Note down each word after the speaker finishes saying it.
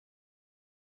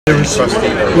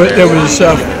There was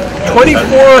 24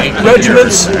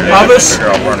 regiments of us,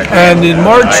 and in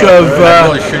March of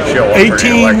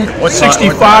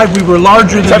 1865 we were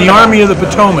larger than the Army of the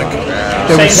Potomac.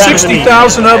 There were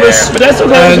 60,000 of us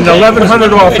and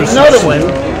 1,100 officers.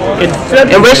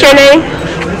 And what's your name?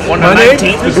 My name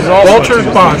is Walter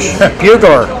Bosch.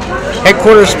 Bugler,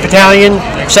 Headquarters Battalion,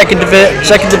 2nd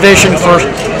Division,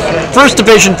 1st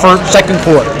Division for 2nd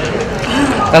Corps.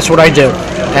 That's what I do,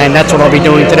 and that's what I'll be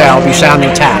doing today. I'll be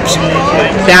sounding taps.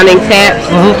 Sounding taps?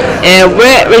 And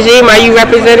what regime are you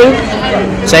representing?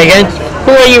 Say again?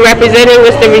 Who are you representing?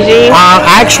 What's the regime?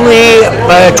 Actually,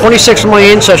 26 of my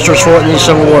ancestors fought in the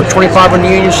Civil War. 25 on the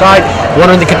Union side, 1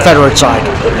 on the Confederate side.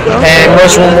 And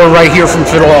most of them were right here from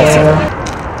Philadelphia.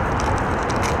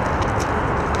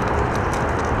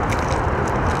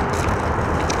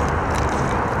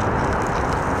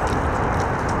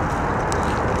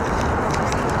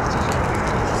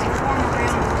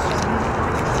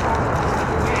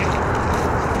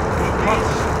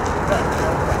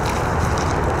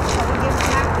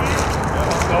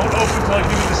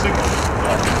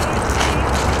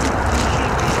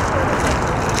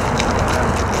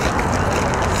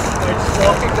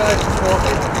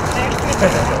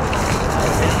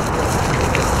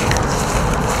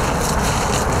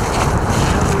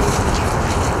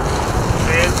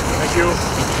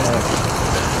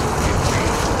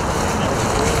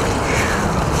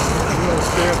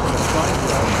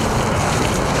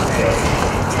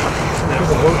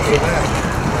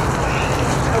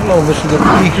 Hello, Mr.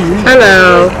 Deputy.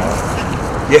 Hello.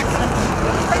 Yeah.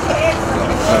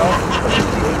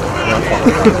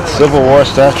 Civil War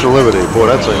Statue of Liberty. Boy,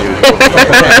 that's unusual.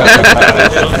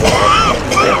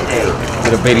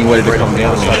 Debating whether to come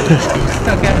down there.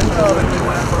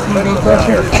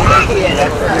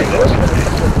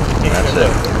 That's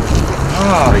it.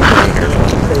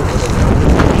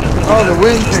 Oh, the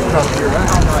wind picked up here.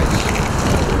 How nice.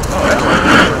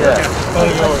 Yeah.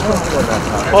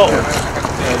 Oh,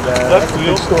 and that's a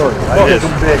good story. I did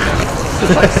them big.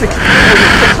 It's like 600,000.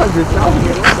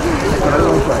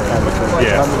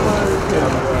 Yeah.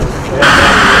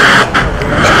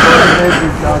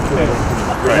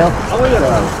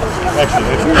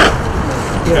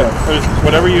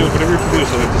 Whatever you produce,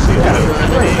 I like to see it.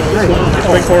 It's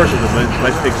big horses, a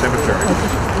nice big cemetery.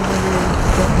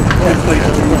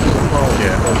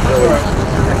 Yeah.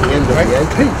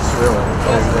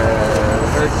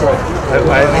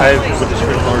 I with the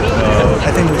straight horse. I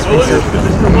think it was here. We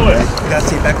got to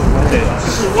see it back with Monday.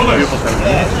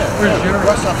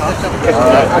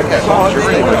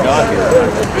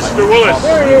 Mr. Willis.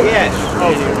 Yes.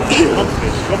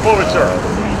 Come forward, sir.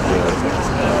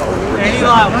 Andy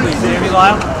Lyle, please. Andy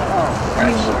Lyle.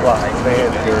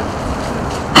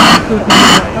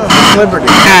 Liberty.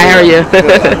 Hi, how are you?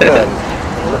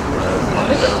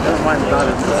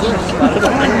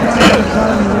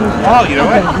 Oh, you know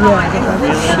what?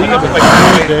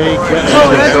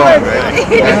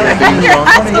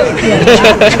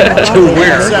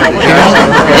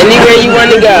 Anywhere you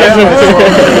want to go.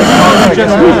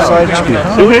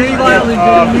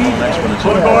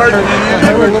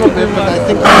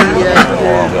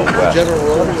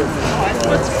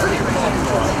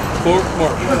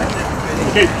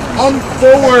 Okay, come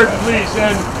forward, please,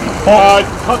 and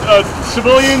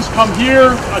civilians, come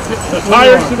here.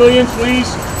 Retired civilians,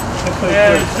 please.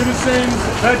 And citizens,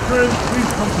 veterans, please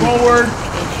come forward.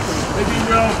 Maybe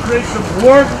we'll create some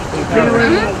warmth,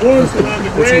 generate a little warmth around the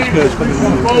grave. Please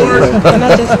come forward.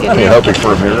 Can you help me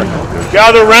for a minute?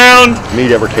 Gather round. If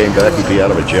Meade ever came back, he'd be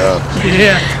out of a job.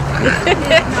 Yeah.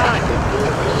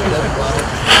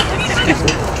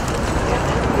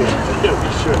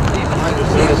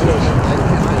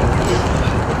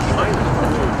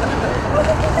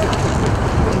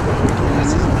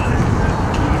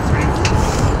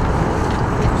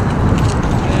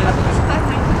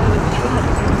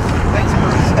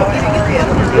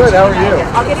 Good, how are you?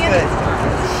 I'll get in. I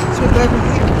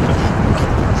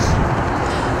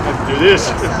have to do this.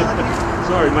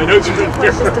 Sorry, my notes are in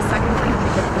here. Just a second.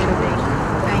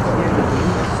 Thank you.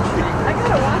 I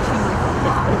gotta watch him.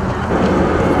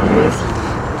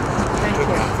 Thank you.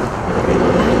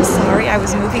 I'm sorry, I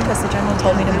was moving because the general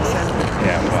told me to move.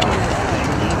 Yeah, well.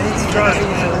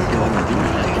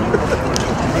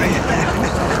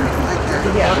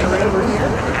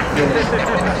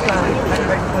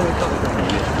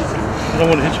 I don't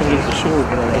want to hit somebody with the sword,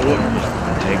 but I will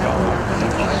take off.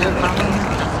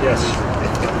 Yes.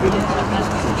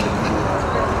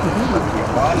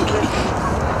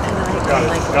 Got it.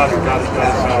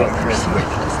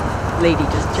 Lady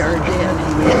just charged in and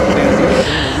he's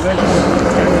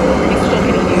still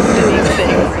getting used to these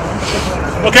things.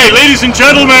 Okay, ladies and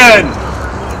gentlemen,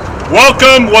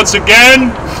 welcome once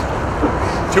again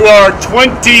to our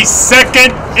 22nd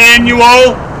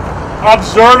annual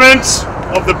observance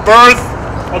of the birth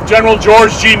of General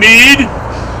George G. Meade,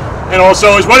 and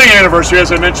also his wedding anniversary,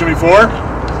 as I mentioned before.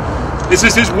 This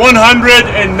is his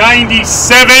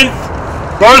 197th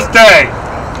birthday.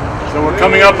 So we're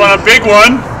coming up on a big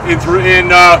one in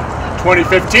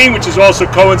 2015, which is also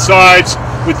coincides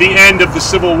with the end of the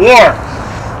Civil War.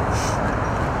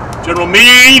 General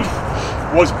Meade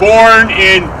was born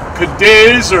in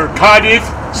Cadiz,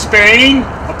 Spain,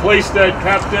 a place that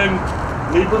Captain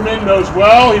Lieberman knows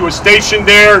well. He was stationed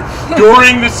there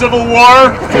during the Civil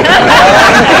War.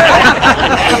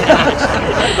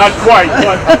 Not quite,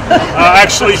 but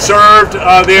actually served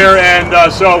there. And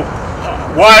so,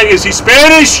 why is he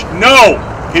Spanish? No.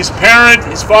 His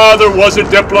father was a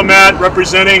diplomat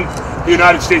representing the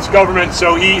United States government.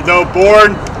 So he, though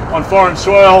born on foreign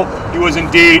soil, he was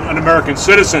indeed an American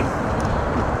citizen.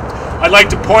 I'd like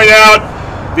to point out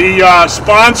the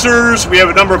sponsors. We have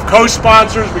a number of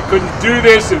co-sponsors. We couldn't do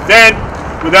this event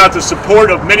without the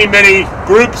support of many, many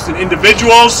groups and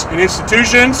individuals and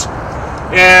institutions.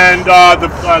 And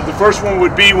the first one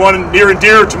would be one near and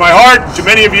dear to my heart, to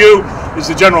many of you, is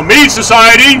the General Meade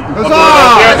Society, which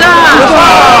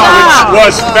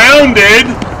was founded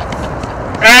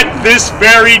at this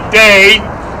very day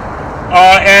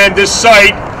and this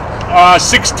site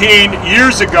 16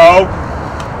 years ago.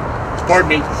 Pardon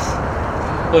me.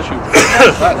 Bless you.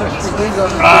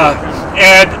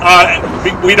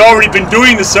 We'd already been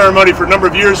doing the ceremony for a number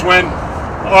of years when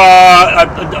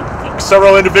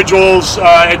several individuals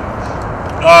had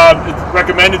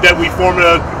recommended that we form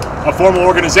a formal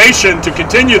organization to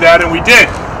continue that, and we did.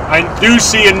 I do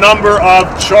see a number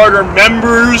of charter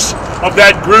members of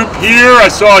that group here. I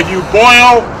saw Hugh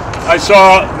Boyle. I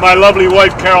saw my lovely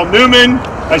wife Carol Newman.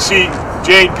 I see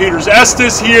Jane Peters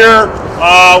Estes here.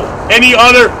 Any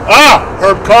other?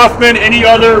 Herb Kaufman. Any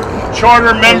other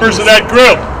charter members of that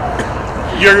group?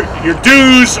 Your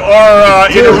dues are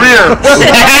in arrears.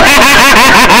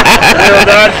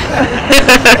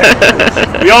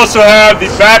 We also have the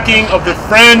backing of the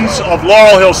Friends of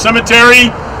Laurel Hill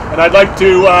Cemetery, and I'd like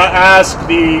to ask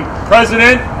the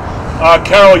president,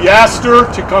 Carol Yaster,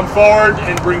 to come forward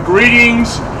and bring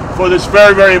greetings for this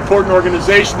very, very important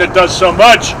organization that does so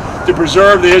much to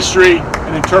preserve the history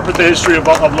and interpret the history of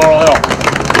Laurel Hill.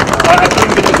 I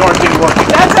think that these aren't working.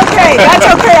 That's okay.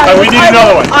 That's okay. We need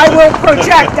another one. I will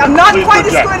project. I'm not Please quite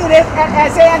project. as good at it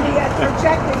as Andy at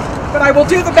projecting, but I will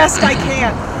do the best I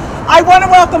can. I want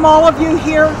to welcome all of you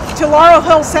here to Laurel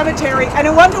Hill Cemetery, and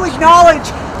I want to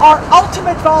acknowledge our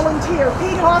ultimate volunteer,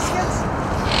 Pete Hoskins.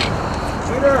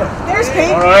 Peter. There's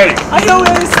Pete. All right. Who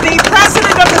is the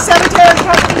president of the cemetery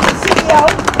company, the CEO,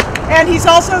 and he's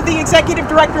also the executive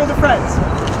director of the Friends.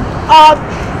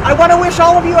 I want to wish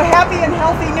all of you a happy and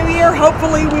healthy new year.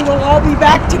 Hopefully we will all be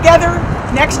back together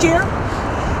next year.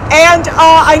 And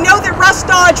I know that Russ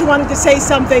Dodge wanted to say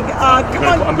something. Come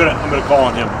on. I'm gonna call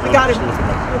on him. I got him.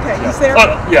 Okay, he's there.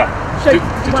 Yeah. Should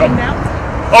you want him now?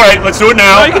 All right, let's do it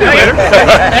now. You can do it later.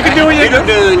 You can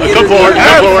do it. Come forward.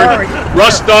 Come forward.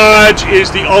 Russ Dodge is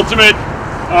the ultimate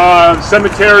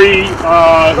cemetery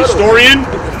historian,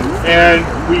 and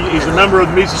he's a member of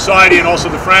the Meade Society and also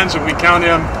the Friends, and we count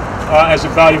him as a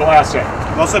valuable asset.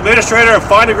 I'm also administrator of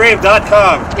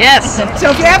findagrave.com. Yes.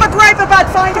 So if you have a gripe about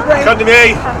Find a Grave, Come to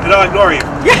me, and I'll ignore you.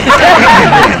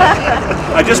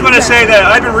 I just want to say that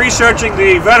I've been researching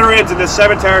the veterans in this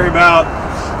cemetery about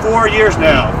 4 years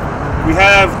now. We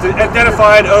have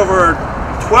identified over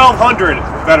 1,200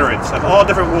 veterans of all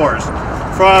different wars,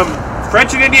 from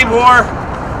French and Indian War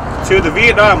to the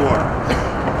Vietnam War.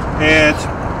 And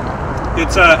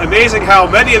it's amazing how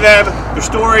many of them, their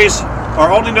stories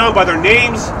are only known by their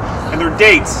names and their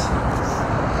dates.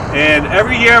 And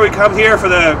every year we come here for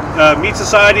the Meade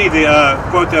Society, the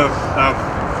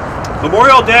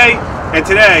Memorial Day and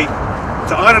today,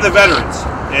 to honor the veterans.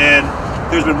 And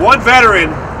there's been one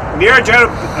veteran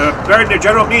buried near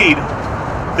General Meade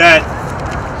that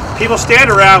people stand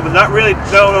around but not really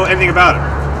know anything about it.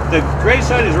 The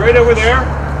gravesite is right over there,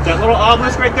 that little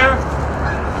obelisk right there.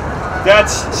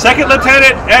 That's Second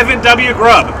Lieutenant Evan W.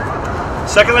 Grubb.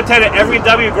 Second Lieutenant Evan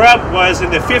W. Grubb was in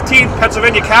the 15th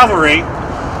Pennsylvania Cavalry,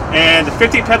 and the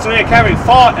 15th Pennsylvania Cavalry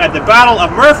fought at the Battle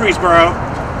of Murfreesboro,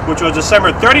 which was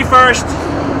December 31st,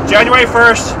 January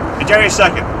 1st, and January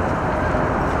 2nd.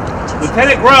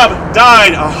 Lieutenant Grubb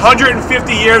died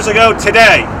 150 years ago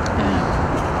today.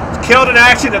 Killed in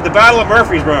action at the Battle of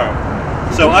Murfreesboro.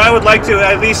 So I would like to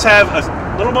at least have a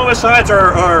little moment of silence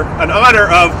or an honor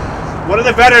of one of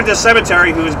the veterans of the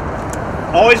cemetery who's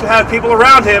always had people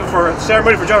around him for a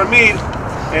ceremony for General Meade,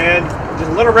 and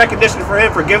just a little recognition for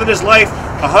him for giving his life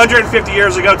 150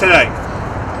 years ago today.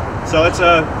 So let's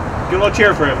give a little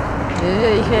cheer for him.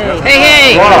 Hey, hey. Hey,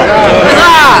 hey.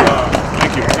 Wow.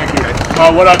 Thank you, thank you.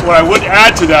 What I would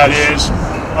add to that is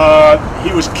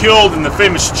he was killed in the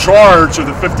famous charge of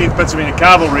the 15th Pennsylvania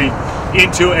Cavalry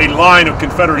into a line of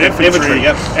Confederate infantry.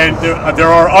 Yep. And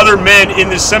there are other men in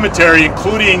this cemetery,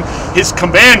 including his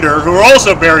commander, who are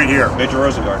also buried here. Major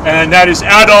Rosengarten. And that is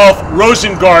Adolf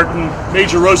Rosengarten,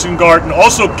 Major Rosengarten,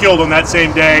 also killed on that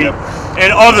same day,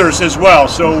 and others as well.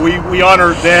 So we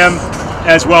honor them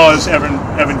as well as Evan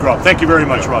Grubb. Thank you very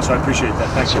much, Ross. I appreciate that.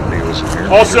 Thanks.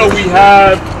 Also, we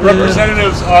have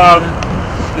representatives of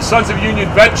the Sons of Union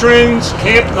Veterans,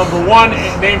 Camp Number 1,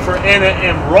 named for Anna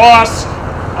M. Ross.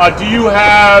 Do you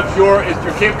have your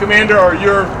camp commander or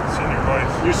your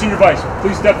senior vice?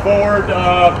 Please step forward,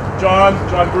 John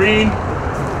Green,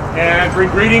 and bring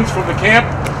greetings from the camp.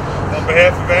 On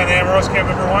behalf of Anna M. Ross, Camp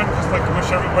Number 1, just like to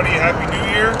wish everybody a Happy New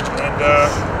Year and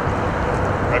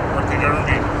happy birthday, General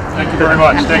Meade. Thank you very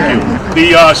much. Thank you.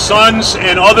 The Sons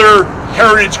and other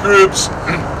heritage groups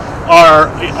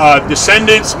are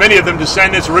descendants, many of them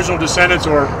descendants, original descendants,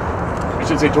 or I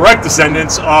should say direct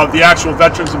descendants of the actual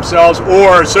veterans themselves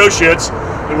or associates,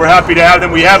 and we're happy to have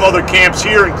them. We have other camps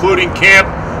here, including Camp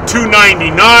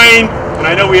 299, and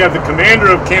I know we have the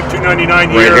commander of Camp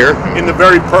 299 here in the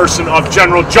very person of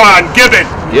General John Gibbon.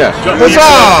 Yes.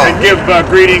 And give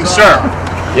greetings, sir.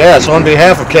 Yes, on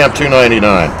behalf of Camp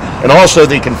 299, and also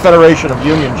the Confederation of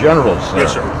Union Generals.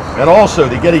 Yes, sir. And also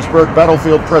the Gettysburg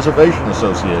Battlefield Preservation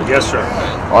Association. Yes, sir.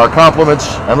 Our compliments,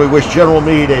 and we wish General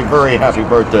Meade a very happy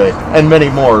birthday, and many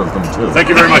more of them too. Thank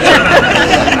you very much, sir.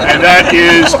 And that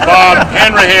is Bob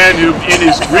Hanrahan, who in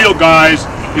his real guise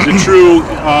is a true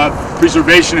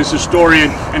preservationist, historian,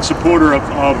 and supporter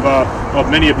of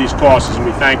many of these causes, and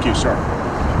we thank you, sir.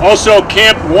 Also,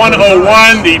 Camp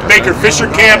 101, the Baker Fisher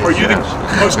Camp. Are you the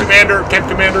post commander, camp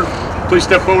commander? Please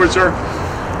step forward, sir.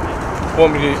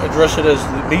 Want me to address it as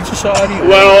the Meade Society?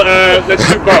 Well, let's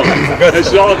do both.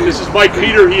 This is Mike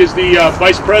Peter. He is the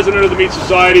vice president of the Meade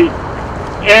Society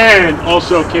and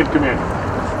also camp commander.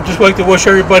 I'd just like to wish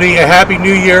everybody a Happy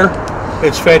New Year.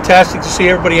 It's fantastic to see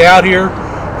everybody out here.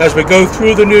 As we go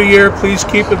through the new year, please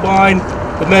keep in mind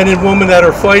the men and women that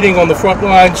are fighting on the front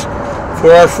lines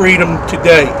for our freedom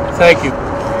today. Thank you.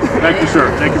 Thank you, sir.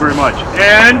 Thank you very much.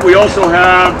 And we also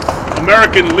have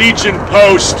American Legion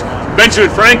Post, Benjamin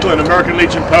Franklin, American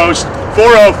Legion Post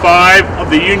 405 of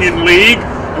the Union League.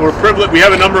 And we're privileged. We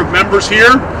have a number of members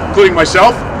here, including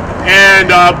myself. And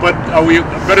but we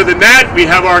better than that, we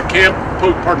have our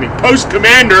post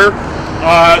commander,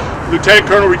 Lieutenant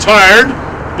Colonel retired,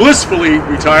 blissfully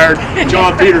retired,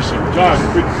 John Peterson. John,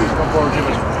 please come forward and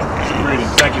give us greetings.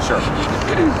 Thank you, sir.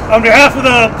 On behalf of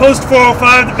the Post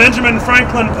 405, the Benjamin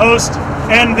Franklin Post,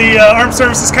 and the Armed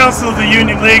Services Council of the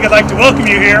Union League, I'd like to welcome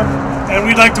you here, and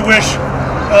we'd like to wish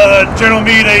General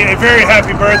Meade a very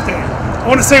happy birthday. I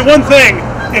want to say one thing.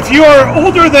 If you are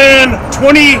older than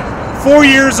 24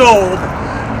 years old,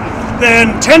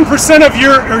 then 10% of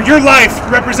your life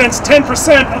represents 10%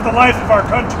 of the life of our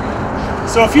country.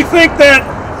 So if you think that,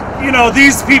 you know,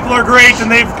 these people are great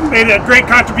and they've made a great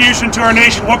contribution to our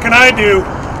nation, what can I do?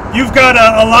 You've got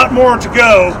a lot more to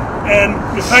go, and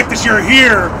the fact that you're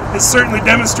here is certainly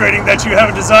demonstrating that you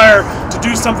have a desire to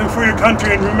do something for your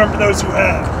country and remember those who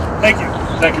have. Thank you.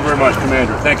 Thank you very much,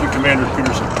 Commander. Thank you, Commander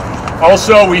Peterson.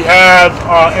 Also, we have,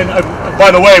 by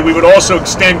the way, we would also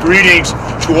extend greetings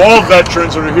to all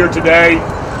veterans that are here today,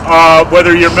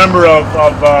 whether you're a member of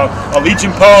a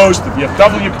Legion Post, the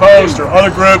VFW Post, or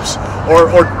other groups,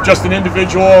 or just an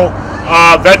individual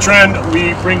veteran.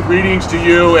 We bring greetings to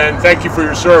you and thank you for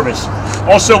your service.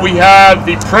 Also, we have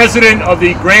the President of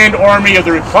the Grand Army of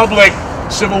the Republic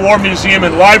Civil War Museum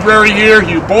and Library here,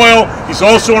 Hugh Boyle. He's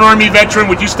also an Army veteran.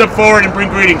 Would you step forward and bring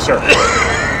greetings, sir?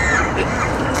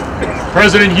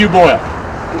 President Hugh Boyle.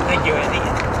 Thank you, Andy.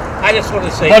 I just want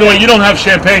to say... By the way, you don't have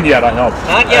champagne yet, I hope.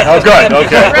 Not yet. Oh, good,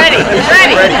 okay. Ready.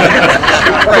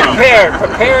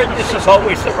 Prepared, this is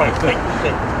always the right thing to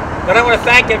do. But I want to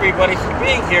thank everybody for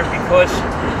being here because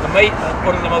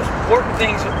one of the most important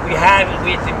things that we have at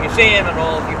the museum and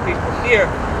all of you people here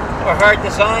are our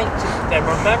designs that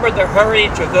remember the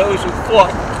heritage of those who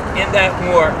fought in that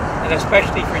war, and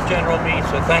especially for General Meade.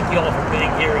 So thank you all for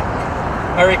being here.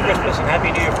 Merry Christmas and Happy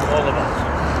New Year from all of us.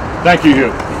 Thank you,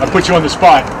 Hugh. I put you on the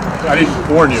spot. I didn't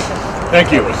warn you.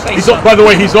 Thank you. By the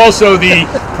way, he's also the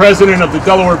president of the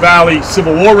Delaware Valley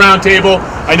Civil War Roundtable.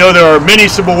 I know there are many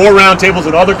Civil War Roundtables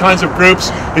and other kinds of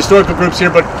groups, historical groups here,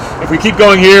 but if we keep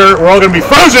going here, we're all going to be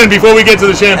frozen before we get to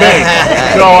the champagne.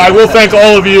 So I will thank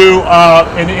all of you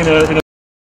in